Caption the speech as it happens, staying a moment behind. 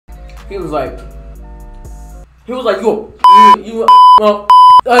He was like, you well,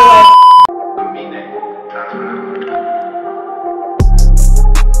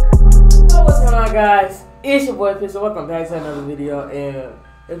 what's going on, guys? It's your boy Pixel. Welcome back to another video, and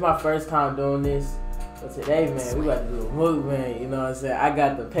it's my first time doing this. But today, man, we about to do a mukbang. You know what I'm saying? I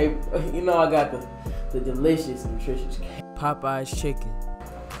got the paper. You know, I got the delicious, nutritious Popeye's chicken.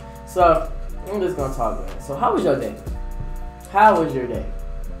 So I'm just gonna talk, man. So how was your day? How was your day?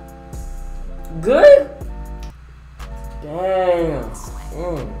 Good? Damn.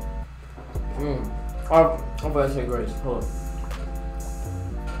 I'm about to say grace. Hold on.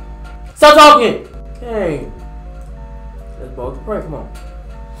 Stop talking! Dang. Let's both pray. Come on.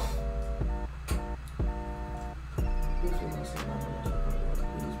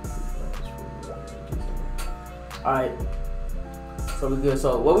 Alright. So we good.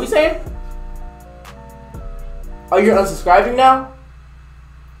 So what we saying? Oh, you're unsubscribing now?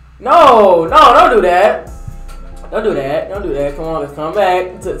 No, don't do that. Don't do that. Come on, let's come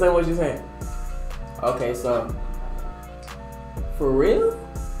back. Tell me what you're saying. Okay, so for real?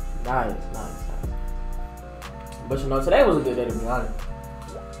 Nice. But you know, today was a good day, to be honest.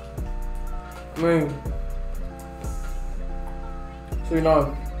 I mean, so you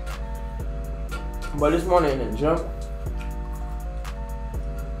know, but this morning in the gym,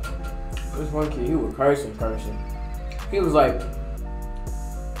 this one kid, he was cursing. He was like,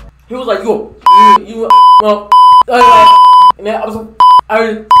 you well, and then I was like,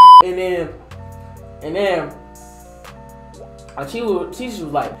 and then she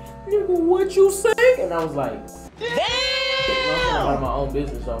was like, nigga, what you say? And I was like, damn! I'm like my own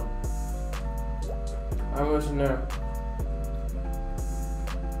business, so I'm listening there,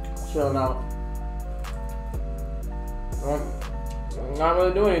 chilling out. Not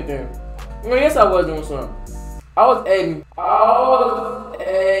really doing anything. Well, yes, I was doing something. I was editing.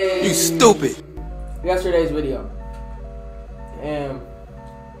 You stupid. Yesterday's video. And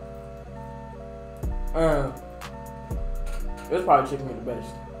it was probably chicken meat the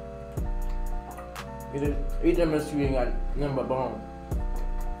best. Eat them as you ain't got nothing but bone.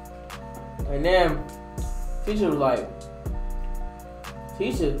 And then teacher was like,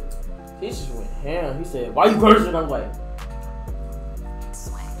 teacher just went ham. He said, why you cursing? I was like,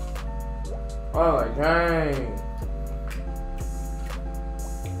 dang.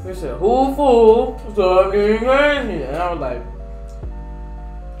 He said, who fool? Stop getting crazy. And I was like,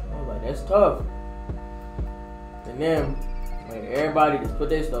 that's tough. And then, like, everybody just put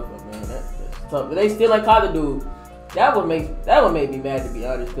their stuff up, man. That's tough. But they still ain't caught the dude. That would make me mad, to be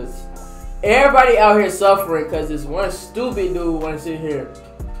honest, because everybody out here suffering because this one stupid dude want to sit here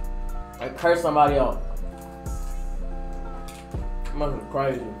and curse somebody out. I'm not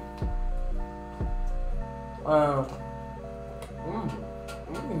crazy.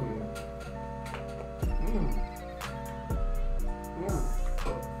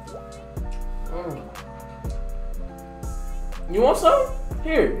 You want some?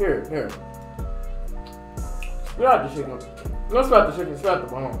 Here. Spit out the chicken. Let's spit out the chicken, spit out the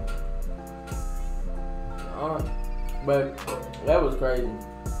bone. But that was crazy.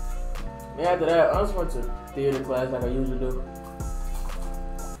 And after that, I just went to theater class like I usually do.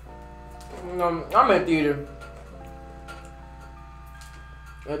 I'm in theater.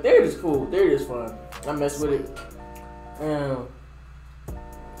 And theater's cool. Theater's fun. I mess with it.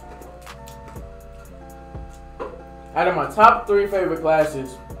 Out of my top 3 favorite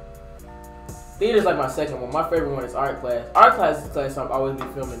classes, theater's like my second one. My favorite one is art class. Art class is the class I'm always be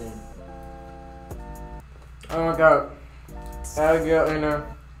filming in. Oh my god. Abigail in there.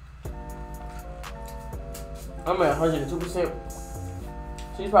 I'm at 102%.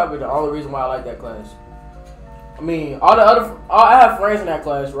 She's probably the only reason why I like that class. I mean, I have friends in that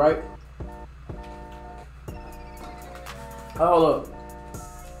class, right? Oh, hold up.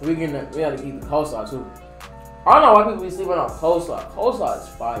 We gotta eat the coleslaw too. I don't know why people be sleeping on coleslaw. Coleslaw is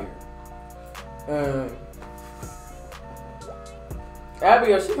fire.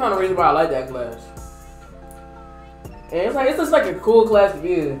 Abigail, she's kind of the reason why I like that class. And it's just like a cool class to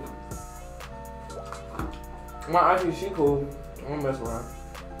be in. My auntie, she cool. I don't mess around.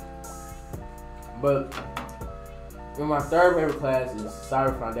 But my third favorite class is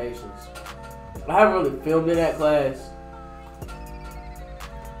Cyber Foundations. I haven't really filmed in that class.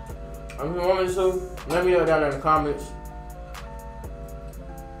 If you want me to, let me know down there in the comments.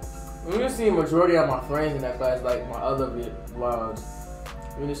 I'm gonna see a majority of my friends in that class, like my other vlogs.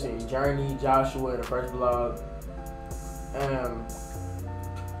 I'm gonna see Journey, Joshua in the first vlog. I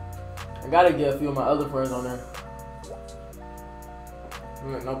gotta get a few of my other friends on there.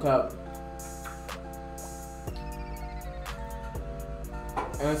 No cap.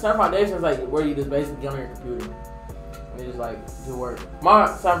 And Sun Foundation is like where you just basically get on your computer and you just like do work. My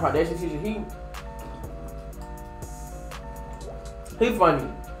Sun Foundation teacher, he funny.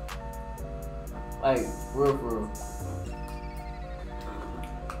 Like, real for real.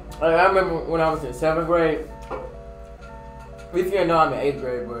 Like, I remember when I was in 7th grade. If you know, I'm in 8th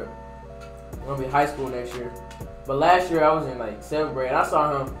grade, but I'm gonna be in high school next year. But last year I was in like 7th grade. I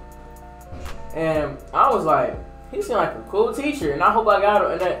saw him, and I was like, he seemed like a cool teacher, and I hope I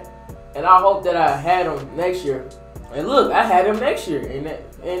got him, and I hope that I had him next year. And look, I had him next year, and that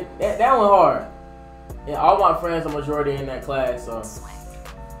went hard. And all my friends, the majority in that class, so.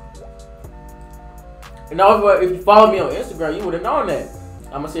 And also, if you follow me on Instagram, you would have known that.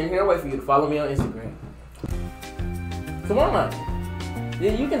 I'm gonna sit here and wait for you to follow me on Instagram. Come on, man.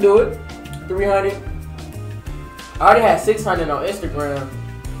 Yeah, you can do it. 300. I already had 600 on Instagram.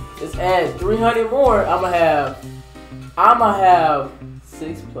 Just add 300 more. I'ma have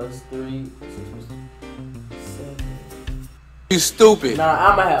 6 plus 3. 6 plus 7. You stupid.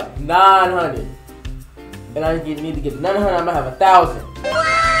 Nah, I'ma have 900. And I need to get 900. I'ma have 1,000. So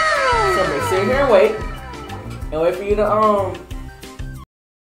I'm gonna sit here and wait for you to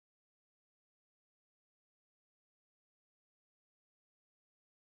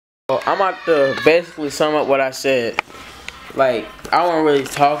I'm about to basically sum up what I said. Like, I wasn't really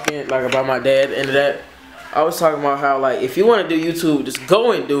talking like about my dad at the end of that. I was talking about how, like, if you want to do YouTube, just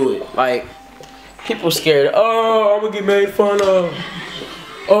go and do it. Like, people scared. Oh, I'm gonna get made fun of.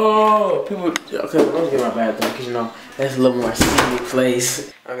 Oh, people. Okay, let me get my bathroom because you know that's a little more steamy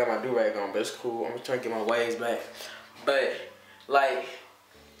place. I got my do-rag on, but it's cool. I'm trying to get my waves back. But like,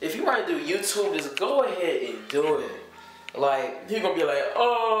 if you want to do YouTube, just go ahead and do it. Like, you're gonna be like,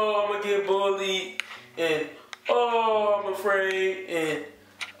 oh, I'm gonna get bullied, and oh, I'm afraid, and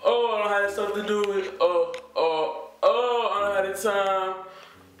oh, I don't have stuff to do with, oh, I don't have the time.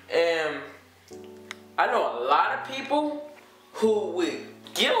 And I know a lot of people who would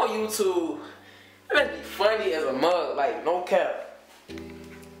get on YouTube, it must be funny as a mug, like, no cap.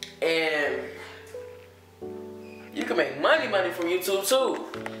 And you can make money from YouTube too.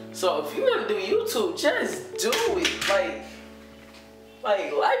 So if you want to do YouTube, just do it.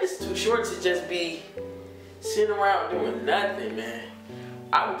 Like life is too short to just be sitting around doing nothing, man.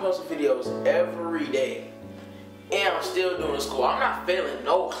 I be posting videos every day, and I'm still doing school. I'm not failing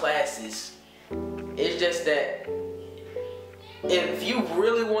no classes. It's just that if you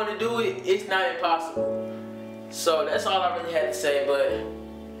really want to do it, it's not impossible. So that's all I really had to say. But you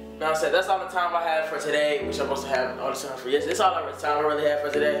know what I'm saying, that's all the time I have for today, which I'm supposed to have all the time for yesterday. That's all the time I really have for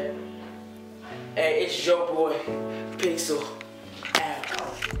today. Hey, it's YoBoyPixel.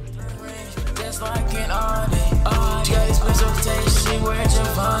 Just like an audit, yeah, special taste, she wears your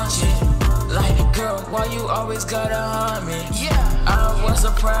function. Like, girl, why you always gotta harm me? Yeah, I was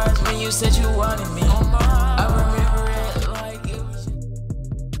surprised when you said you wanted me.